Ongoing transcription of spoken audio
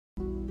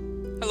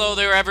Hello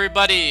there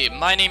everybody,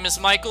 my name is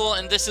Michael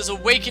and this is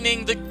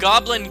Awakening the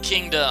Goblin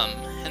Kingdom.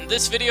 In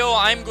this video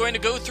I'm going to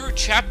go through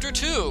Chapter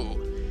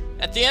 2.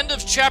 At the end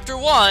of Chapter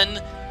 1,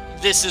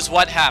 this is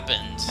what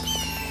happened.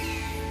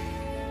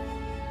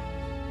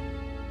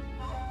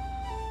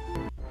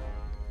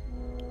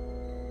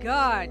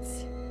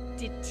 Guards,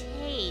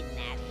 detain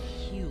that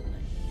human,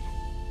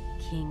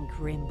 King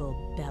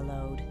Grimble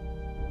bellowed.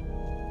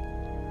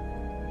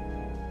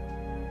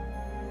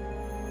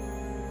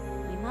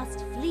 We must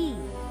flee,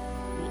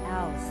 the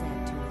owl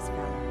said to his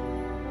fellow.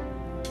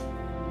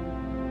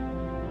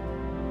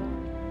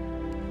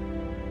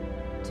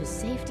 To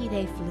safety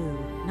they flew,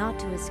 not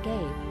to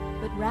escape,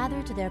 but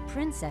rather to their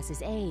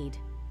princess's aid.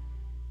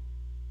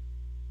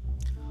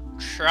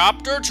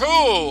 Chapter 2,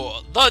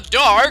 The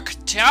Dark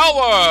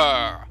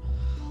Tower.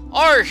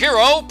 Our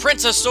hero,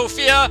 Princess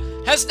Sophia,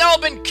 has now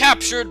been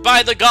captured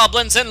by the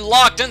goblins and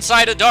locked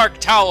inside a dark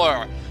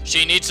tower.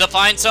 She needs to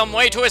find some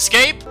way to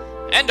escape,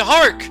 and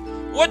hark!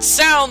 What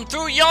sound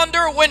through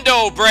yonder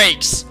window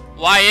breaks?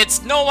 Why,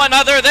 it's no one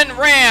other than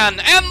Ran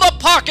and the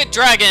Pocket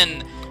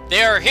Dragon!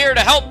 They are here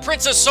to help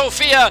Princess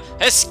Sophia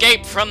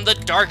escape from the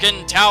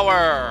darkened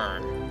tower.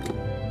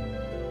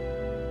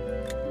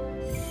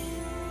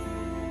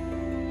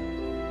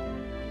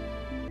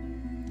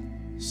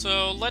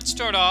 So let's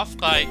start off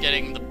by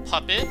getting the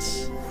puppet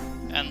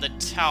and the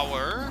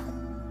tower.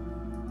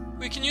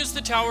 We can use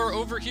the tower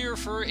over here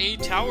for a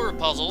tower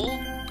puzzle.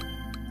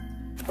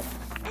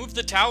 Move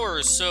the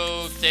towers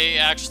so they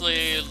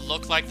actually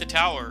look like the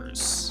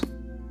towers.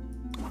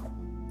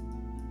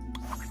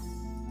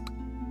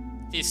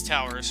 These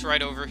towers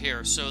right over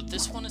here. So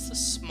this one is the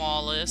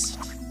smallest.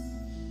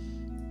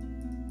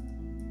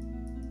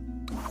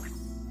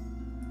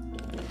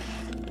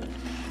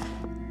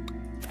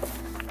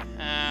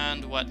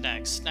 And what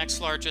next? Next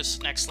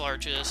largest, next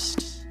largest.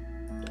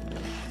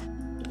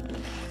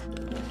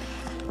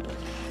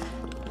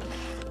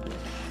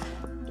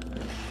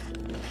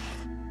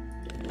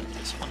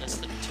 This one is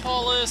the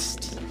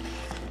tallest,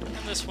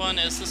 and this one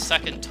is the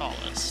second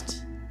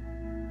tallest.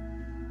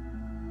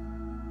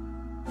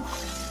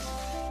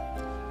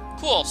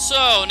 Cool,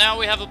 so now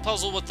we have a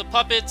puzzle with the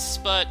puppets,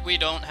 but we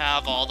don't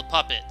have all the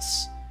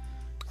puppets.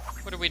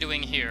 What are we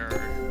doing here?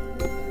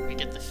 We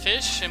get the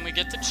fish and we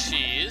get the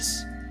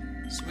cheese.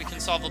 So we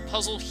can solve a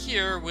puzzle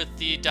here with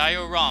the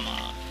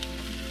diorama.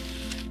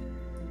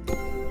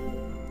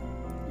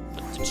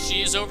 Put the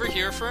cheese over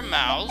here for a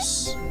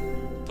mouse.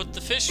 Put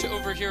the fish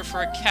over here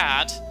for a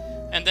cat.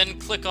 And then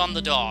click on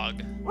the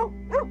dog.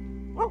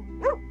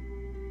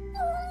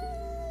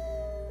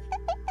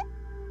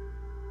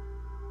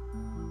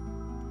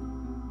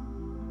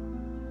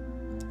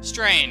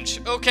 Strange.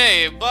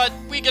 Okay, but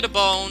we get a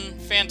bone.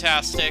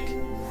 Fantastic.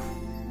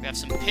 We have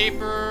some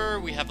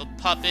paper. We have a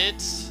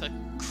puppet. A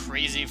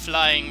crazy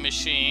flying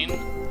machine.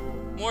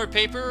 More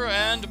paper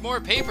and more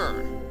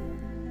paper.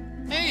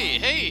 Hey,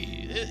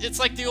 hey, it's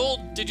like the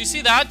old... Did you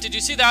see that? Did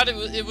you see that?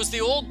 It was the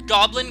old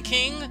Goblin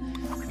King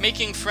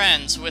making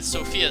friends with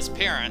Sophia's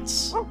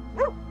parents.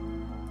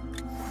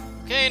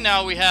 Okay,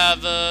 now we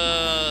have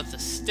the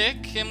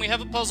stick, and we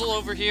have a puzzle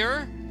over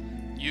here.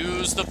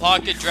 Use the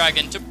Pocket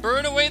Dragon to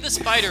burn away the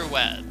spider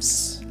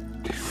webs.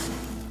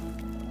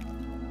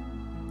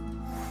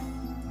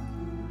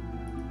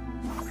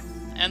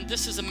 And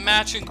this is a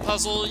matching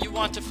puzzle. You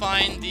want to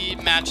find the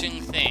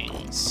matching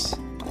things.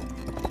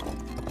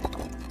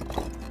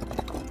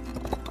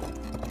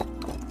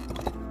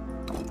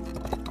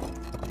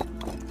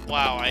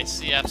 Wow, I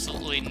see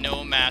absolutely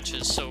no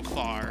matches so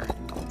far.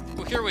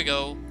 Well, here we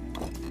go.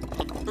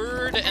 A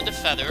bird and a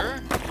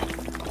feather.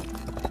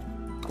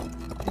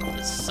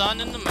 The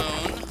sun and the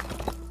moon.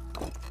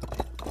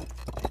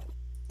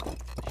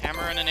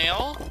 Hammer and a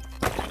nail.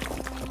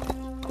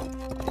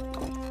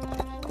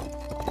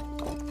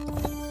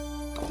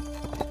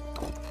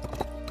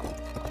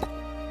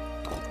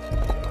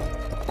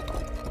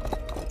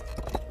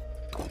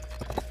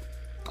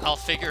 I'll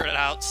figure it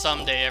out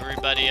someday,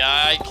 everybody.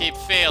 I keep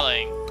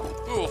failing.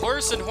 Ooh,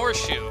 horse and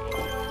horseshoe.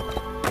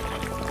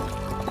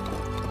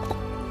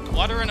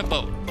 Water in a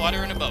boat.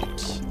 Water in a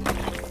boat.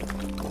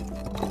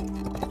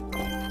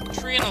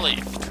 Tree and a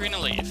leaf. Tree and a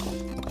leaf.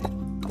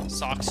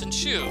 Socks and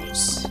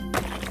shoes.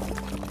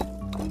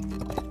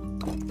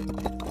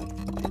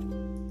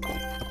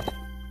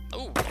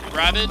 Ooh,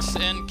 rabbit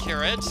and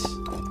carrot.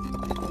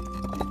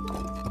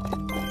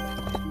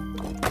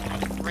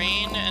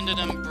 Rain and an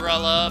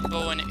umbrella,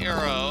 bow and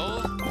arrow.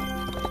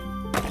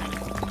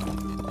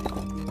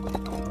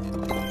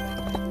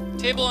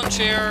 Table and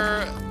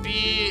chair,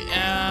 bee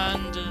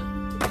and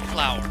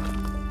flower.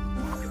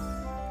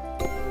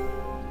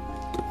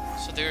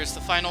 So there's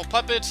the final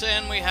puppet,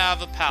 and we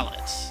have a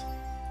palette.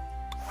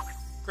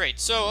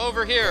 Great, so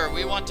over here,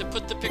 we want to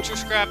put the picture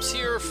scraps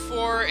here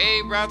for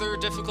a rather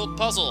difficult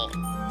puzzle.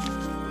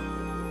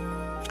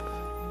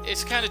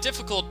 It's kind of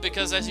difficult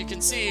because, as you can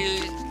see,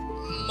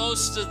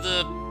 most of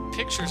the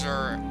pictures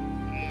are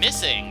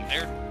missing.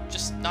 They're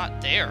just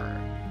not there.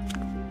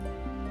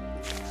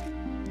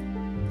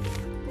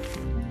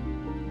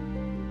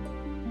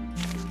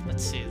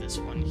 Let's see this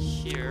one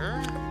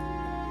Here.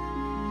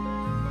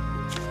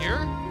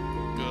 Here.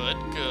 Good,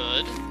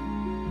 good.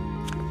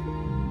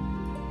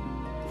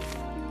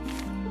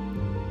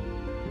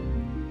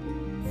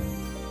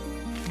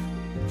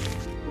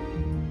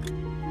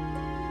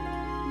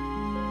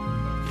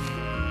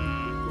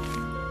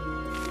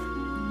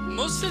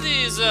 Most of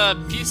these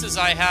pieces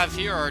I have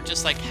here are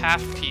just like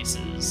half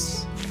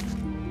pieces.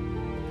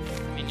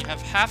 I mean, you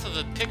have half of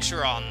a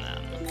picture on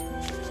them.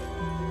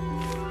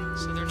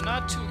 So they're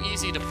not too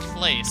easy to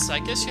place. I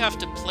guess you have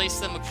to place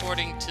them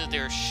according to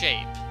their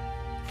shape.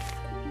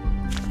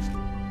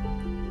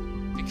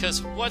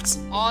 Because what's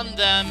on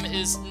them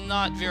is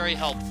not very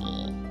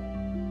helpful.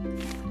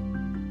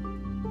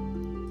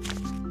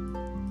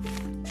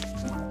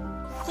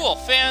 Cool,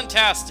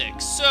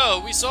 fantastic.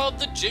 So, we solved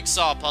the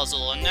jigsaw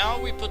puzzle, and now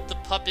we put the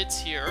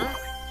puppets here.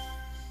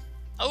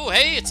 Oh,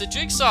 hey, it's a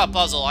jigsaw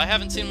puzzle. I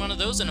haven't seen one of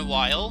those in a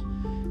while.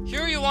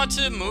 Here you want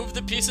to move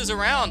the pieces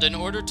around in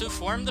order to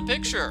form the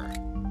picture.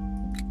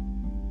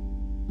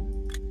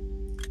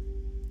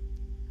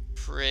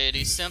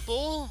 Pretty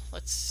simple.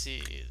 Let's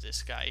see,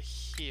 this guy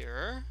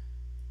here.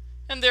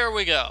 And there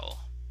we go.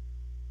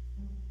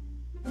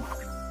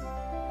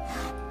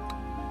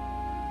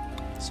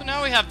 So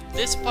now we have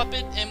this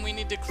puppet, and we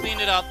need to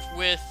clean it up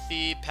with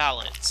the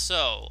palette.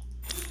 So,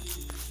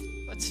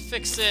 let's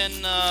fix in,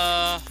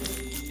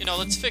 you know,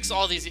 let's fix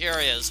all these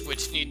areas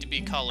which need to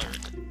be colored.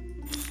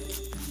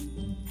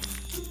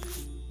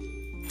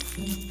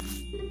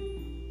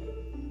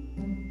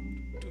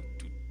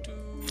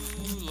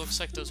 Looks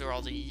like those are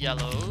all the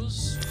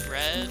yellows.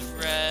 Red,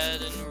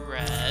 red, and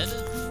red.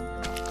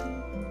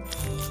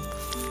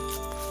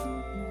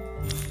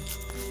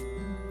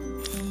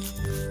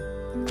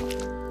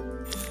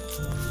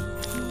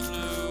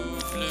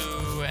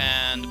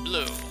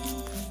 Blue.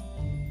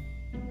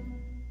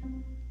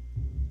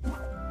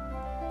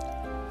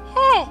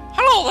 Oh,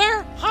 hello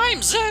there!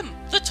 I'm Zim,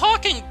 the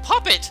talking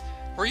puppet!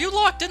 Were you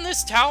locked in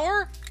this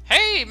tower?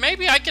 Hey,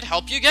 maybe I could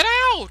help you get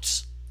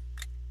out!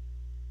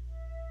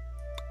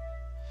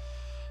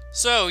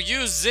 So,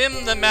 you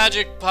Zim the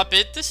magic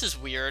puppet. This is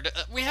weird.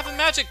 We have a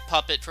magic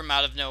puppet from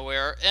out of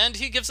nowhere, and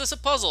he gives us a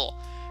puzzle.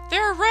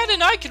 They're red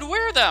and I can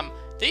wear them!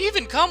 They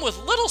even come with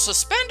little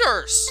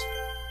suspenders!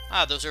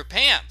 Ah, those are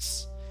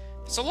pants.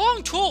 It's a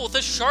long tool with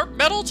a sharp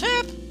metal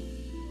tip.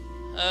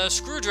 A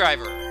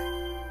screwdriver.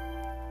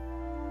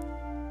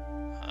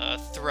 A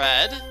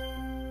thread.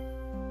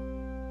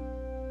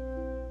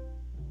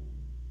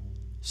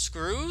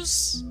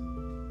 Screws?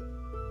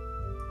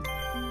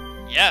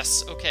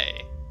 Yes,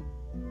 okay.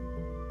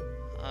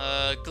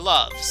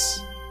 Gloves.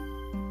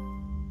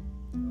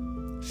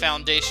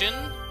 Foundation.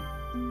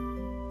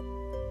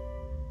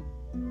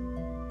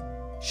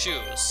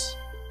 Shoes.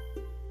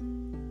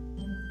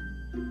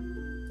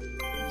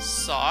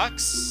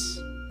 Socks,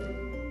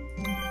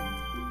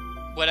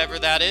 whatever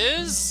that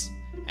is,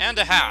 and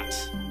a hat.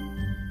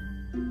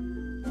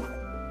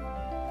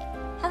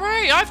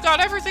 Hooray, I've got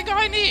everything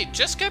I need.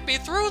 Just get me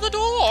through the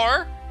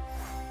door.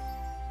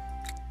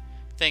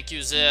 Thank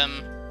you,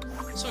 Zim.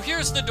 So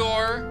here's the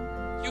door.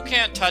 You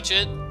can't touch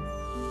it.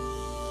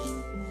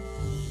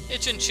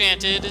 It's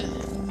enchanted,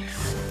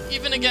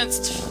 even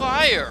against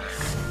fire.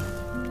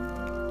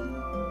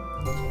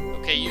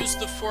 Okay, use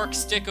the fork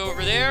stick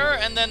over there,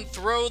 and then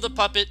throw the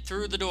puppet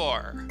through the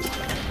door.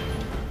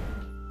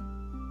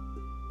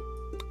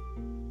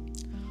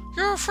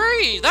 You're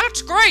free!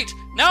 That's great!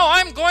 Now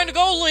I'm going to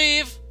go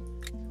leave!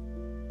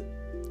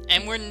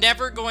 And we're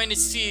never going to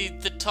see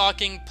the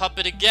talking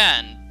puppet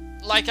again.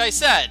 Like I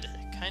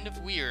said, kind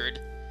of weird.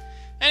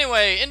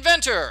 Anyway,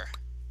 inventor!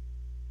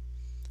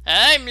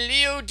 I'm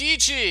Leo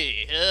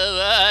Dici.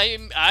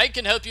 I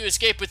can help you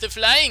escape with the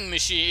flying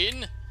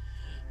machine.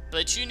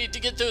 But you need to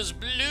get those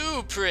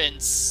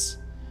blueprints.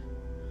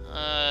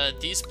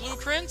 These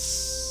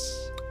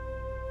blueprints?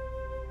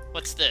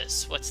 What's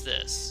this? What's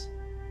this?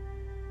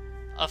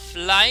 A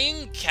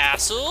flying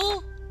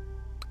castle?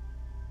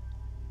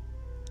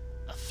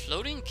 A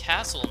floating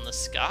castle in the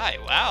sky.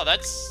 Wow,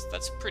 that's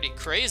pretty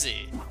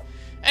crazy.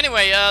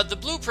 Anyway, the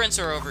blueprints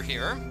are over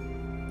here.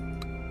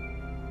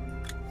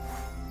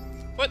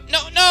 What?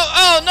 No, no!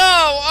 Oh,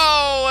 no!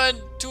 Oh,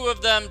 and two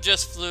of them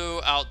just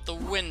flew out the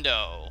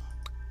window.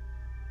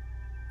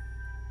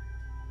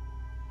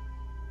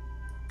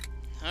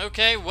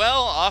 Okay,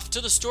 well, off to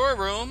the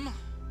storeroom.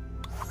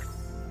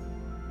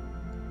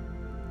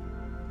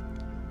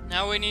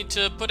 Now we need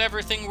to put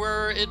everything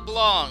where it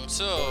belongs.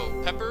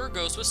 So, pepper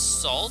goes with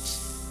salt.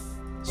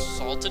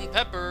 Salt and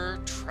pepper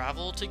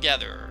travel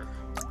together.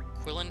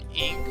 Quill and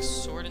ink,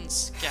 sword and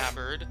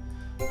scabbard.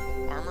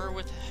 Armor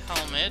with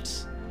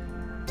helmet.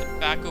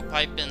 Tobacco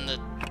pipe in the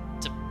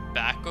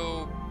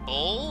tobacco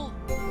bowl.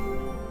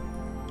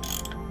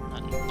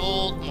 Nut and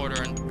bolt,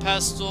 mortar and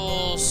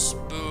pestle,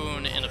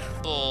 spoon in a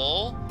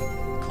bowl,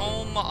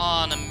 comb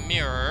on a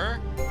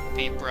mirror,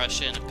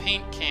 paintbrush in a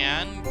paint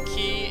can,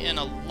 key in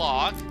a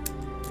lock.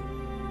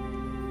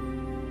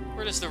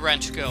 Where does the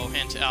wrench go,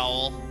 hint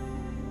owl?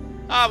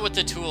 Ah, with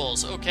the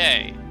tools,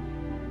 okay.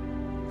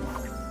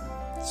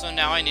 So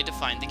now I need to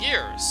find the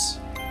gears.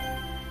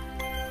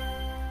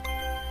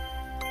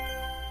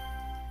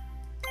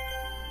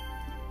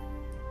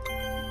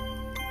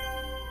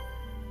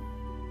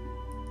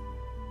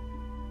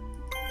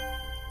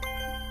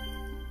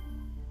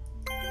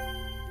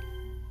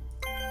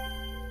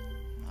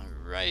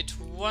 Right,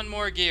 one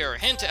more gear.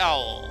 Hint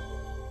Owl.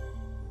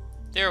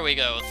 There we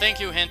go. Thank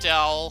you, Hint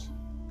Owl.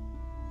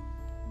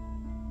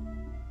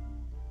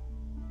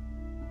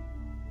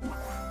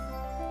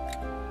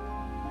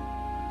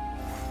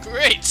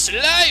 Great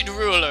slide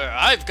ruler!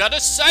 I've got a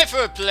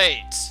cipher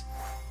plate!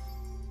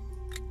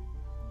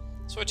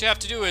 So what you have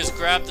to do is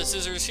grab the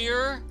scissors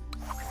here,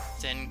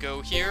 then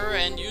go here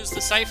and use the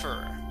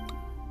cipher.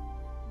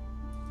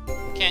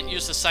 Can't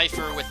use the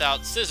cipher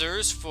without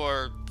scissors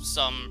for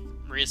some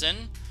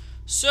reason.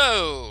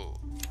 So,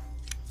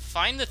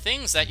 find the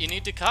things that you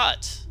need to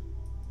cut.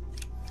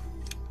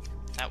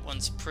 That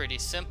one's pretty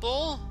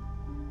simple.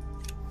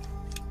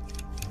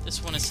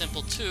 This one is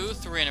simple too,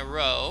 3 in a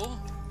row.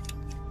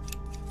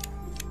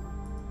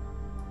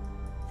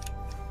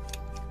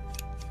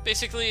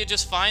 Basically, you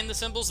just find the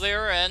symbols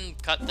there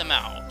and cut them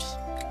out.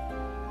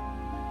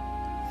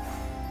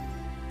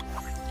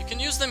 You can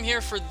use them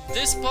here for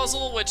this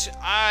puzzle, which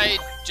I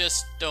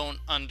just don't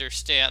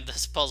understand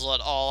this puzzle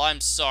at all.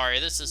 I'm sorry,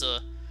 this is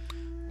a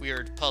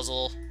weird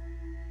puzzle.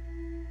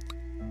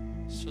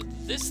 So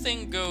this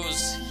thing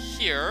goes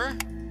here.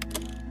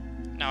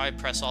 Now I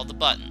press all the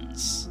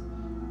buttons.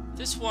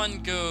 This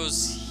one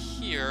goes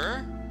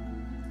here.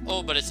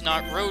 Oh, but it's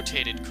not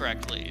rotated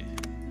correctly.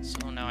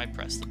 So now I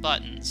press the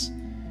buttons.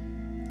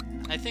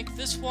 I think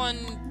this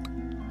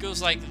one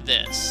goes like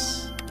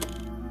this.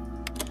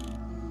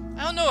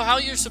 I don't know how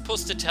you're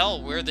supposed to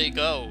tell where they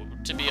go,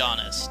 to be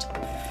honest.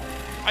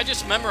 I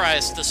just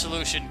memorized the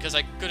solution because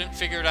I couldn't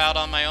figure it out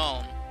on my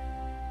own.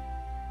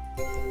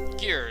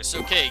 Gears.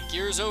 Okay,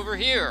 gears over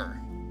here.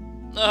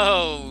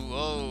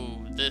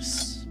 Oh,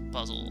 this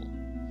puzzle.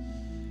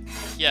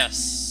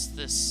 Yes,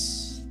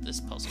 this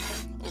puzzle.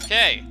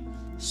 Okay,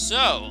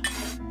 so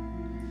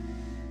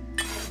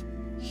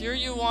here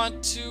you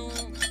want to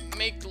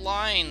make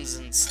lines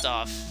and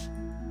stuff.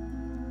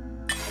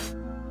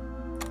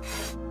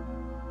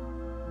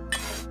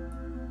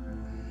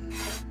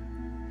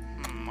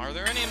 Are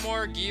there any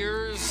more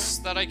gears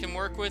that I can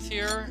work with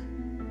here?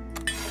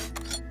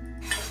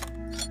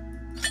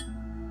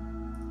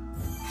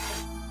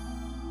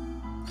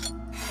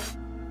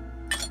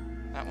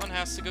 That one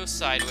has to go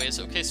sideways.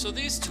 Okay, so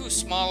these two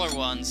smaller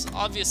ones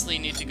obviously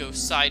need to go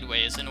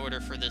sideways in order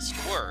for this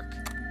to work.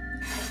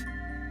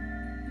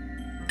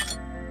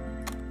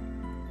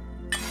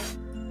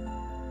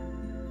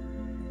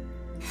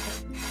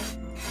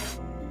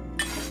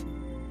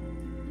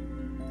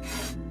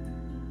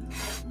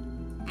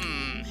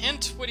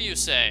 Hint, what do you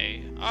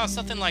say? Ah,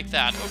 something like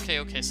that.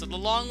 Okay, so the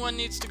long one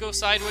needs to go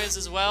sideways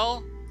as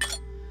well?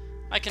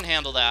 I can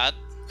handle that.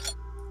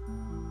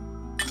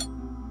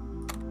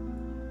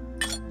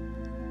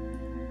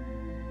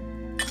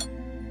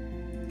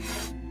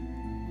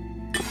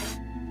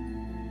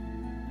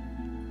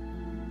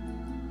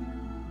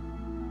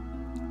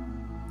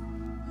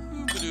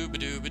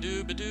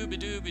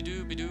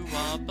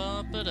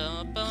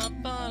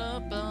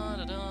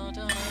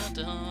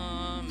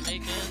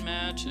 Making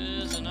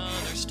matches and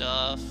other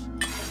stuff.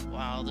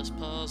 Wow, this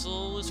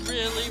puzzle is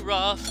really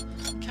rough.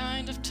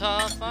 Kind of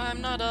tough,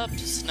 I'm not up to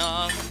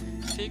snuff.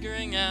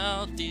 Figuring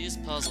out these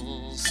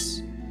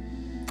puzzles.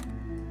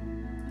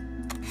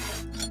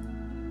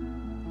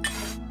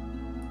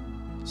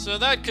 So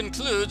that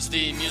concludes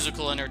the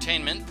musical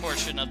entertainment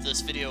portion of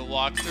this video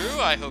walkthrough.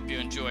 I hope you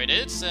enjoyed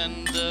it,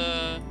 and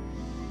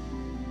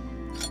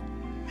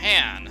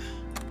man.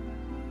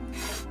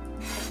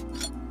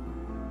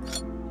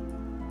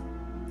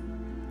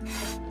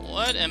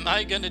 What am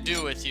I gonna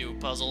do with you,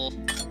 puzzle?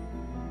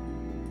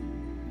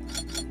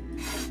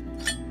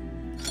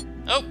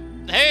 Oh,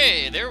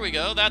 hey, there we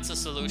go, that's a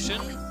solution.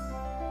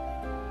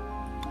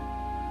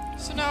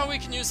 So now we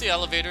can use the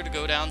elevator to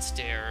go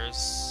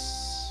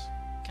downstairs.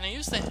 Can I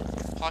use the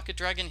pocket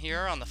dragon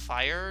here on the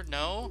fire?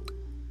 No?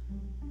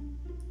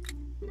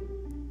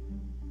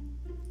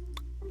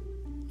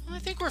 I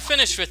think we're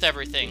finished with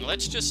everything.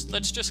 Let's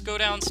just go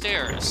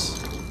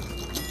downstairs.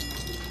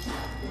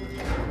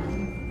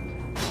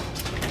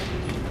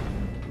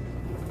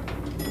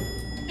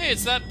 Hey,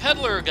 it's that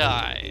peddler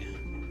guy.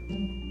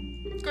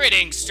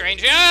 Greetings,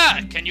 stranger.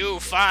 Can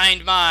you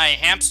find my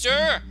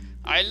hamster?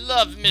 I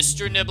love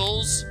Mr.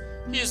 Nibbles.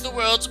 He is the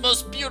world's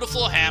most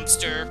beautiful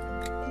hamster.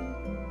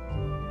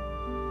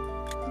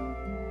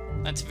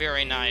 That's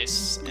very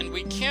nice. And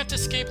we can't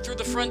escape through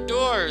the front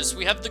doors.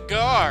 We have the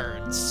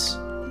guards.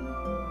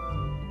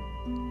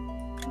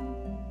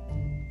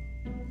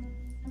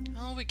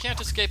 Oh, we can't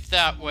escape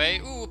that way.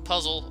 Ooh,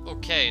 puzzle.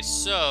 Okay,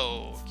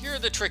 so here are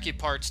the tricky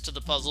parts to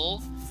the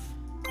puzzle.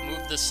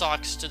 Move the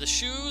socks to the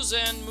shoes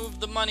and move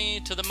the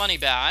money to the money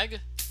bag.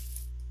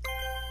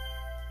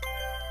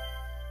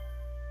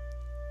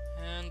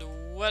 And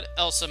what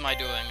else am I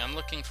doing? I'm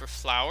looking for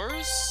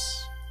flowers.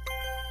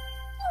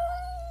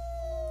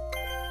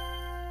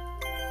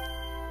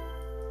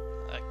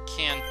 A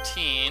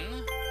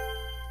canteen.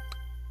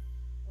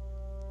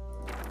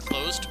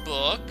 Closed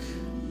book.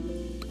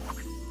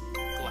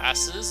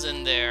 Glasses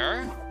in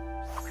there.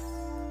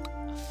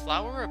 A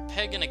flower, a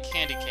peg, and a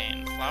candy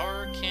cane.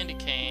 Flower, candy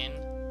cane.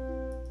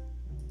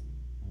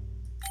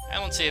 I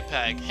don't see a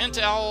peg. Hint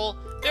owl.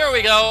 There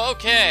we go.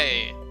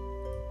 Okay.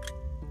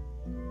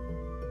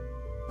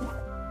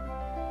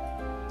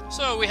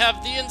 So we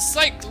have the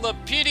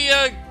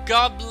Encyclopedia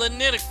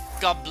Goblinica.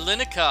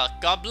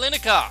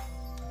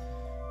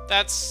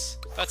 That's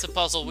a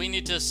puzzle. We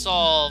need to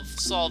solve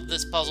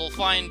this puzzle.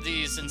 Find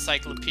these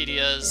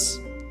encyclopedias.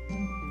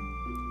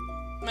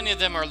 Many of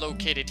them are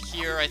located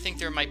here. I think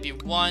there might be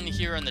one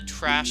here in the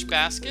trash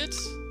basket.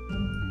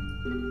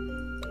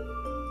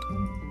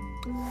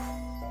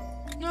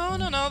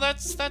 No,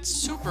 that's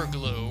super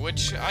glue,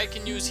 which I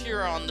can use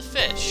here on the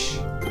fish.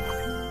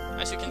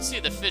 As you can see,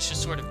 the fish is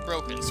sort of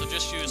broken, so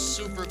just use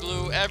super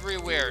glue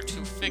everywhere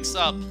to fix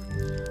up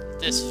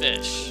this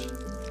fish.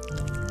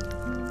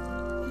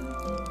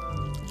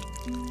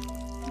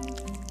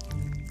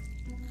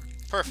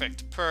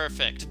 Perfect.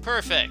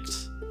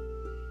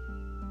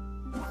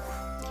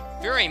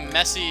 Very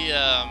messy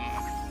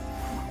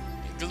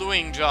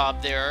gluing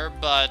job there,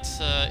 but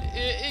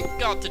it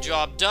got the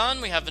job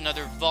done. We have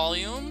another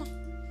volume.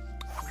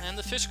 And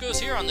the fish goes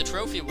here on the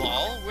trophy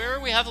wall, where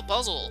we have a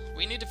puzzle.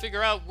 We need to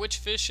figure out which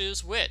fish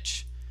is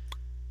which.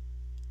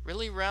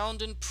 Really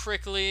round and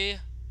prickly.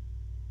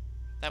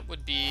 That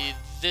would be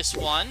this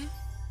one.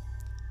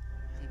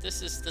 And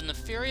this is the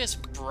nefarious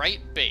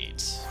bright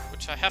bait,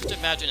 which I have to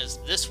imagine is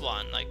this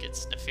one, like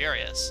it's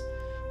nefarious.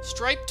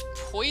 Striped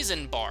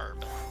poison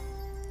barb.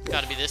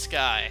 Gotta be this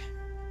guy.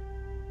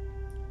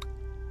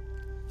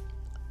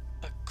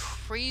 A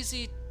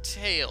crazy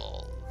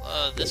tail.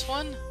 This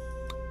one?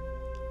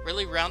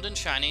 Really round and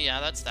shiny,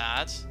 yeah, that's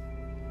that.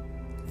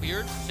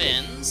 Weird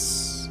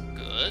fins,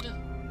 good.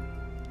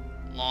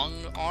 Long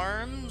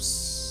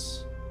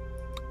arms.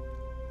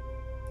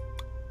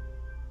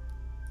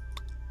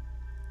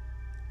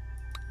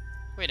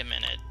 Wait a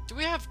minute, do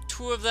we have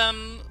two of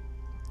them?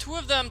 Two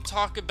of them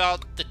talk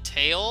about the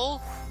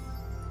tail?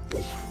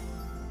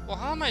 Well,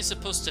 how am I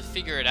supposed to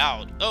figure it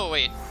out? Oh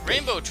wait,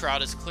 rainbow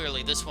trout is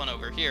clearly this one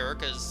over here,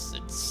 because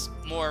it's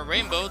more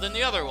rainbow than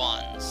the other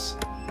ones.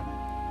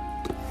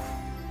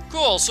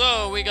 Cool,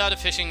 so we got a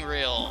fishing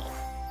reel.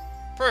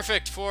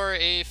 Perfect for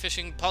a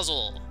fishing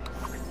puzzle.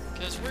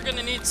 Because we're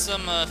gonna need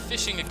some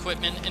fishing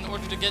equipment in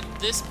order to get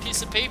this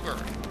piece of paper.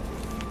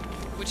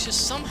 Which is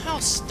somehow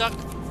stuck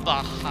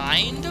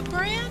behind a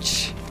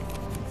branch?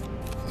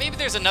 Maybe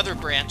there's another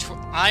branch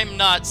I'm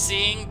not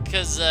seeing,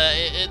 because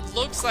it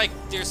looks like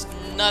there's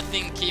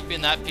nothing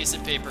keeping that piece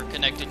of paper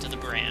connected to the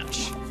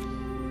branch.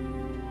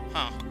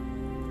 Huh.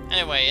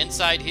 Anyway,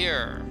 inside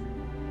here.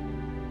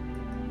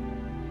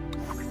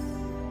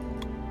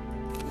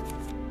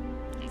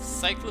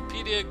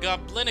 Encyclopedia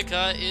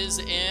Goblinica is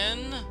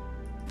in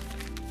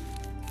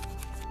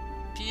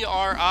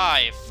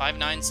PRI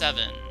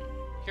 597.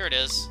 Here it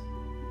is.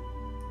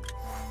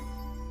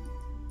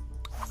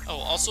 Oh,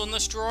 also in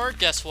this drawer,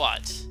 guess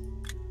what?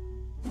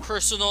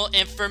 Personal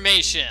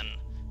information.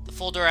 The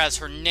folder has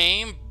her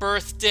name,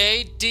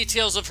 birthday,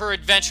 details of her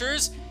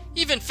adventures,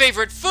 even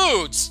favorite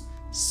foods.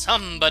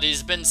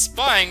 Somebody's been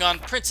spying on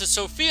Princess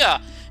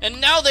Sophia,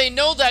 and now they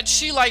know that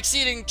she likes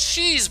eating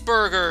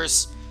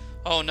cheeseburgers.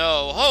 Oh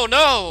no, oh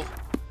no!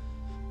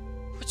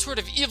 What sort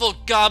of evil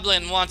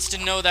goblin wants to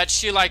know that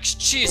she likes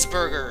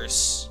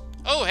cheeseburgers?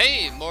 Oh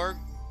hey, more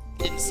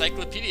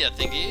encyclopedia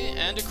thingy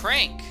and a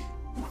crank.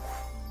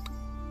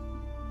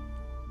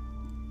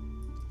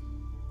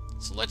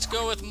 So let's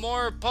go with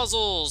more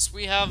puzzles.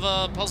 We have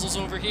puzzles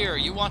over here.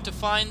 You want to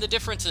find the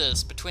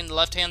differences between the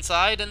left-hand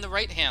side and the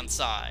right-hand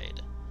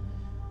side.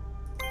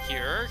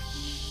 Here,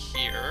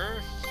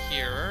 here,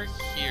 here,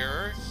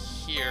 here,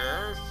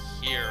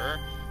 here,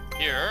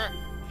 here,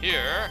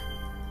 here.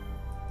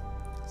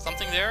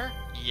 Something there?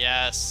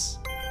 Yes.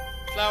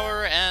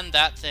 Flower and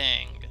that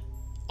thing.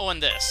 Oh,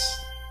 and this.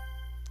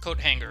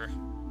 Coat hanger.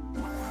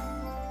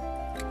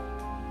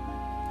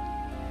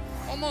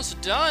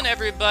 Almost done,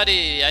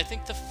 everybody! I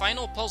think the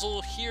final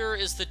puzzle here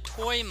is the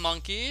toy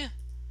monkey.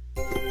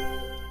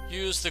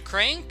 Use the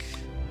crank.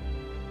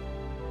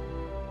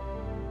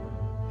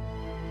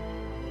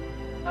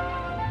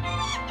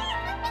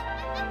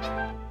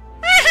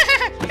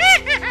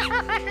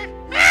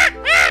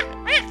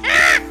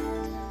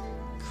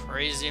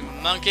 Crazy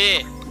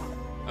monkey.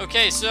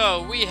 Okay,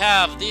 so we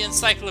have the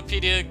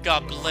Encyclopedia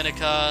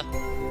Goblinica.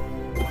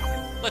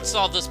 Let's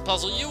solve this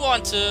puzzle. You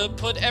want to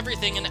put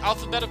everything in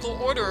alphabetical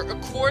order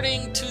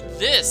according to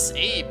this.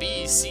 A,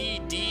 B,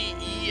 C, D,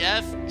 E,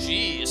 F,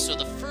 G. So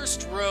the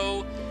first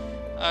row,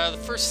 the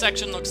first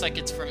section looks like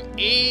it's from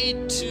A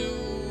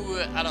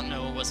to, I don't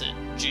know, was it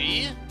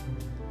G?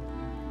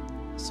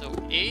 So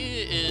A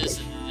is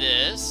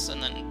this,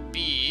 and then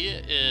B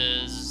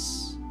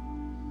is,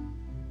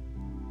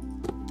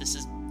 this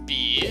is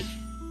B.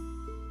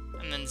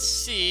 And then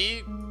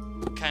C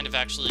kind of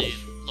actually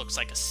looks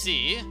like a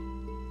C.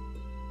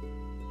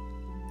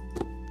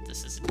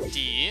 This is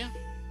D.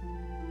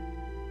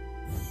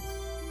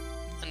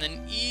 And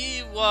then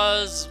E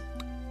was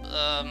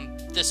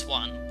this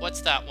one.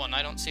 What's that one?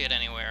 I don't see it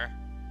anywhere.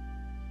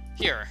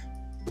 Here.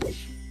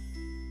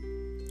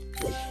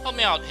 Help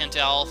me out, Hint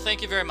Owl.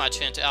 Thank you very much,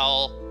 Hint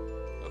Owl.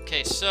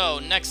 Okay, so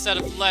next set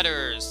of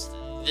letters.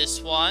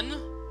 this one.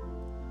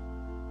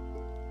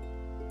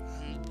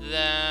 And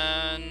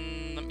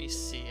then, let me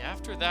see,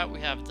 after that we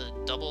have the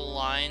double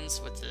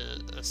lines with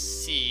a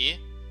C.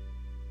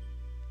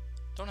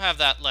 Don't have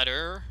that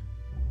letter.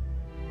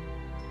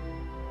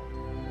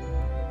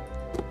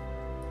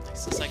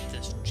 Next is like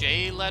this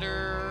J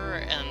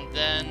letter, and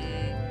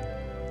then...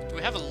 Do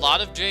we have a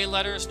lot of J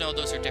letters? No,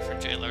 those are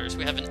different J letters.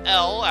 We have an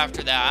L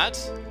after that.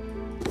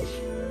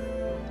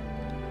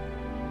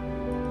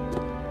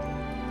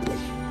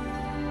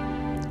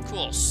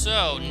 Cool,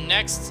 so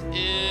next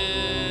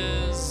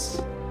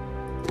is...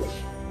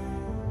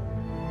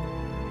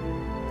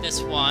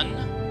 this one.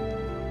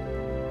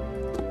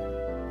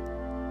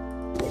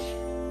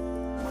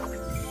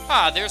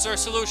 Ah, there's our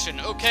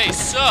solution. Okay,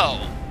 so...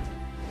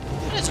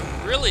 that is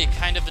really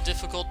kind of a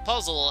difficult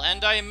puzzle,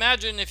 and I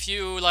imagine if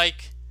you,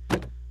 like,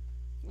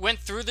 went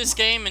through this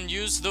game and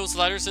used those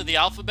letters of the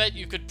alphabet,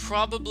 you could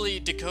probably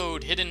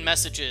decode hidden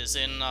messages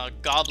in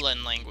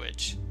Goblin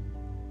language.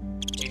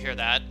 Do you hear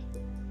that?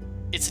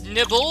 It's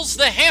Nibbles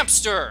the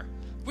hamster!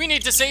 We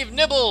need to save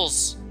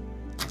Nibbles!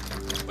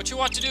 What you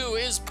want to do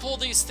is pull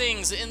these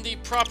things in the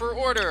proper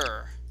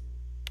order.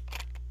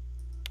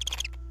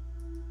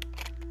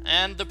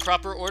 And the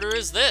proper order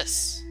is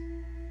this.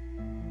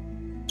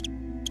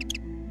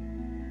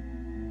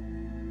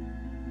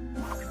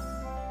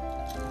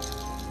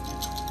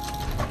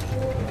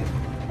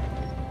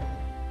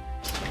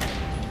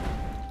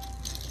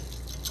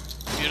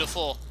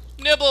 Beautiful.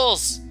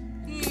 Nibbles!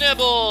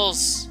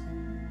 Nibbles!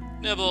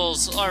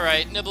 Nibbles.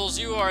 Alright, Nibbles,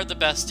 you are the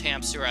best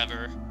hamster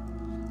ever.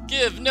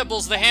 Give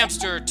Nibbles the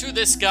hamster to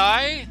this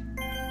guy.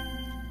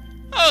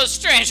 Oh,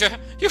 stranger,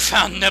 you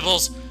found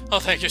Nibbles. Oh,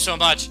 thank you so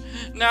much.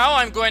 Now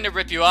I'm going to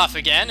rip you off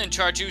again and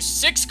charge you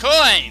 6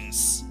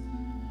 coins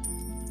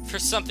for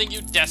something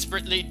you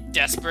desperately,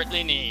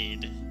 desperately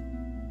need.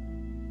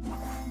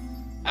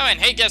 Oh,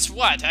 and hey, guess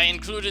what? I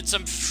included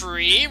some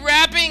free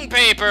wrapping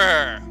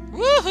paper!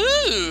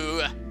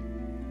 Woohoo!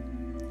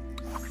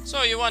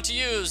 So you want to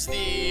use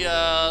the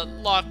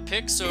lock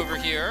picks over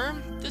here.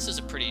 This is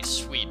a pretty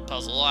sweet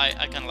puzzle. I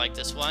kind of like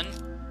this one.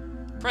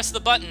 Press the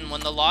button when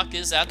the lock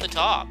is at the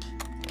top.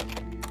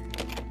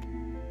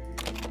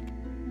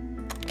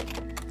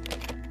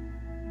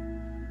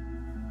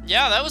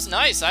 Yeah, that was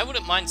nice. I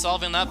wouldn't mind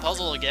solving that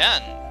puzzle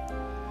again.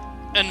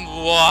 And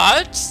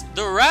what?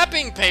 The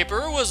wrapping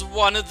paper was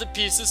one of the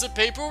pieces of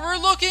paper we're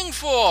looking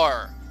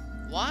for.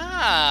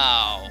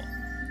 Wow.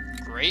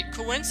 Great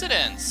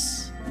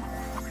coincidence.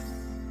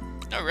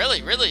 No,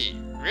 really, really,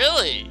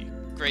 really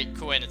great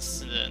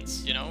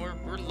coincidence. You know,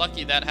 we're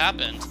lucky that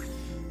happened.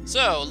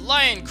 So,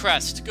 Lion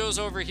Crest goes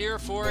over here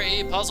for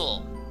a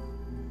puzzle.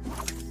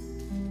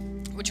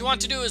 What you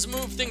want to do is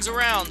move things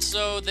around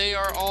so they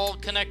are all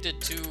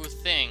connected to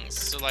things.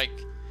 So, like,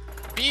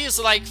 bees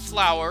like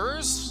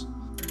flowers.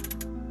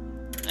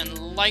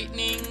 And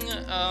lightning,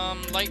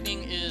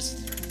 lightning is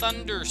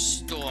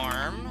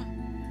thunderstorm.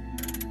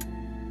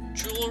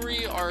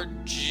 Jewelry are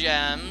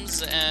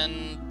gems,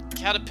 and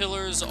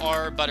caterpillars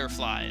are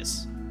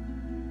butterflies.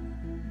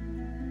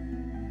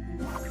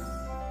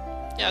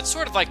 Yeah, it's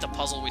sort of like the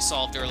puzzle we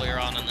solved earlier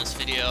on in this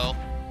video.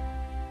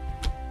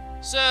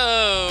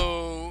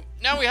 So,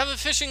 now we have a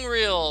fishing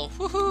reel.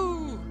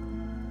 Woohoo!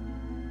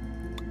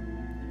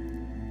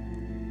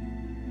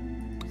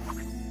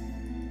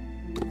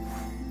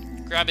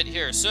 Grab it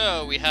here.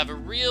 So, we have a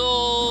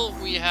reel,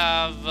 we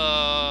have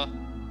a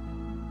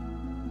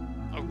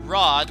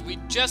rod. We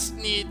just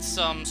need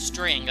some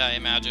string, I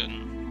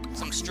imagine.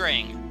 Some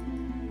string.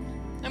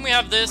 And we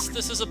have this.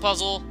 This is a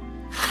puzzle.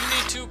 You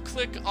need to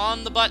click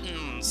on the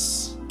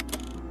buttons.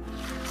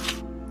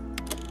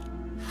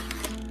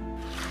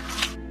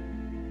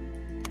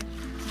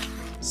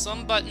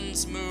 Some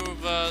buttons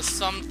move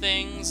some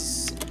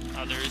things,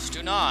 others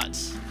do not.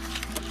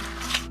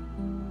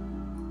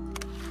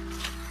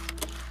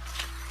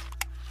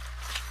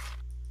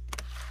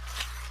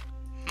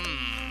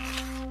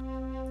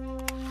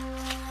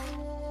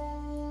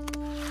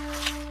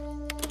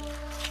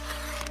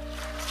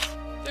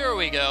 There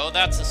we go,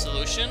 that's a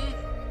solution.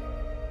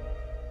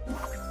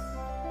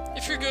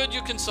 If you're good,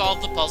 you can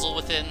solve the puzzle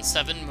within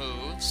 7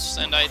 moves,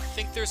 and I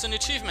think there's an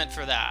achievement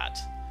for that.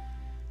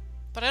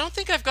 But I don't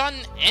think I've gotten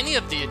any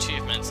of the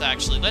achievements,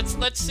 actually.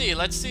 Let's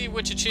see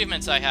which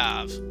achievements I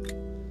have.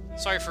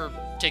 Sorry for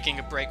taking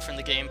a break from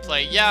the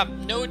gameplay. Yeah,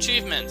 no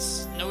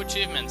achievements. No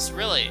achievements,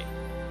 really.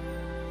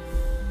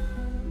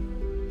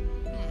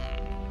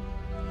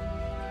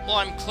 Well,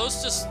 I'm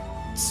close to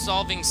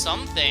solving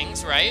some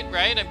things, right?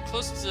 I'm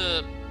close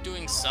to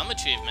doing some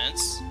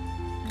achievements.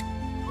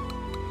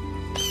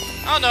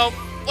 Oh no,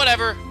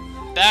 whatever.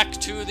 Back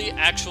to the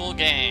actual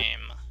game.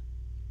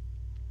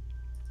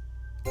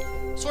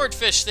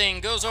 Swordfish thing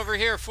goes over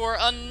here for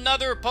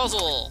another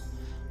puzzle.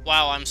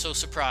 Wow, I'm so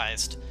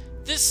surprised.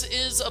 This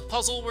is a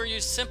puzzle where you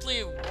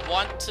simply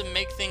want to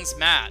make things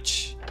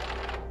match.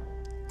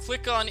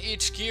 Click on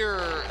each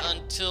gear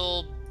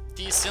until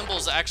these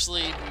symbols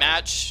actually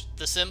match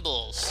the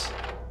symbols.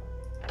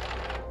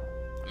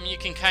 I You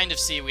can kind of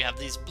see we have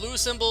these blue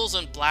symbols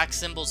and black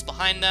symbols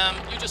behind them.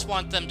 You just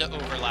want them to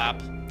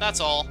overlap. That's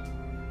all.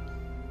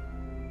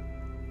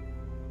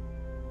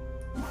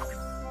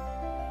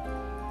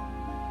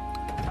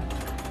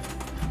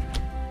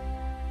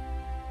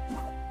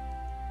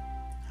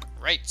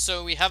 Right,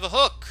 so we have a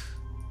hook.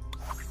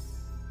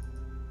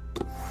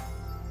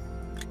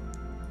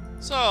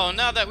 So,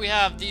 now that we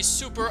have the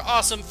super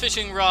awesome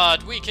fishing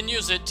rod, we can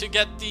use it to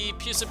get the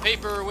piece of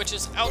paper which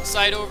is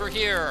outside over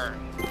here.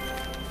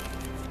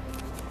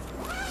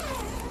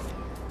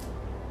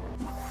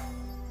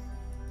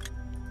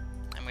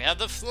 And we have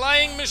the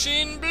flying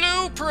machine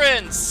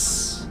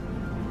blueprints.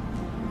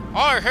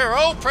 Our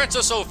hero,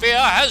 Princess Sophia,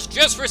 has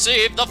just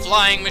received the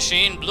flying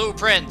machine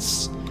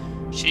blueprints.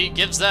 She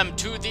gives them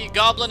to the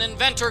Goblin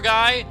inventor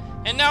guy,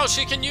 and now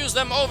she can use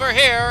them over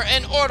here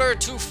in order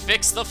to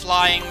fix the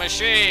flying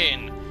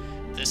machine.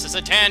 This is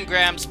a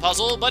tangrams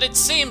puzzle, but it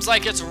seems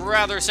like it's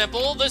rather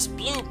simple. This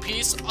blue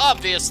piece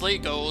obviously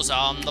goes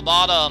on the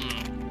bottom,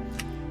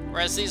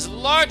 whereas these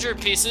larger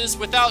pieces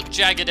without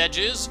jagged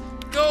edges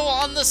go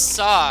on the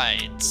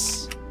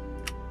sides.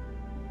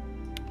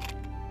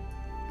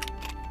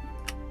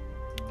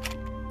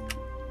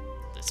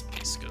 This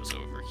piece goes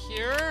over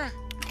here.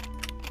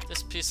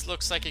 This piece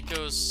looks like it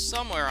goes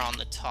somewhere on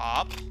the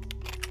top.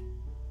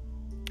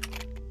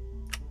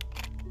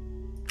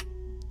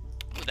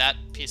 Ooh, that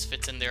piece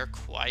fits in there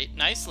quite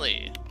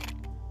nicely.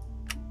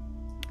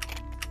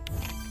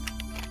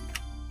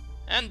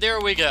 And there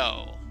we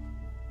go.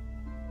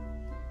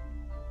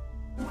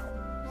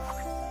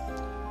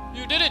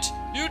 You did it!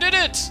 You did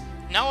it!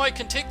 Now I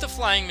can take the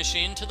flying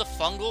machine to the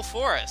fungal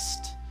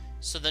forest,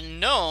 so the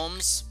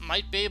gnomes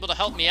might be able to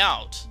help me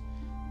out.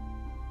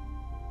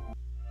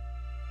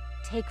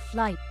 Take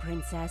flight,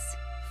 princess.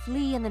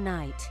 Flee in the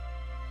night.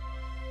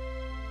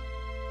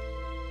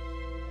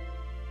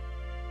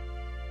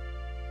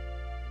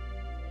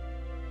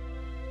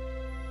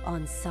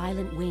 On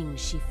silent wings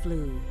she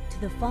flew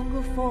to the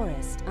fungal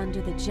forest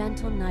under the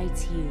gentle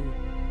night's hue,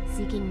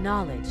 seeking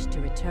knowledge to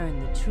return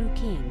the true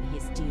king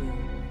his due.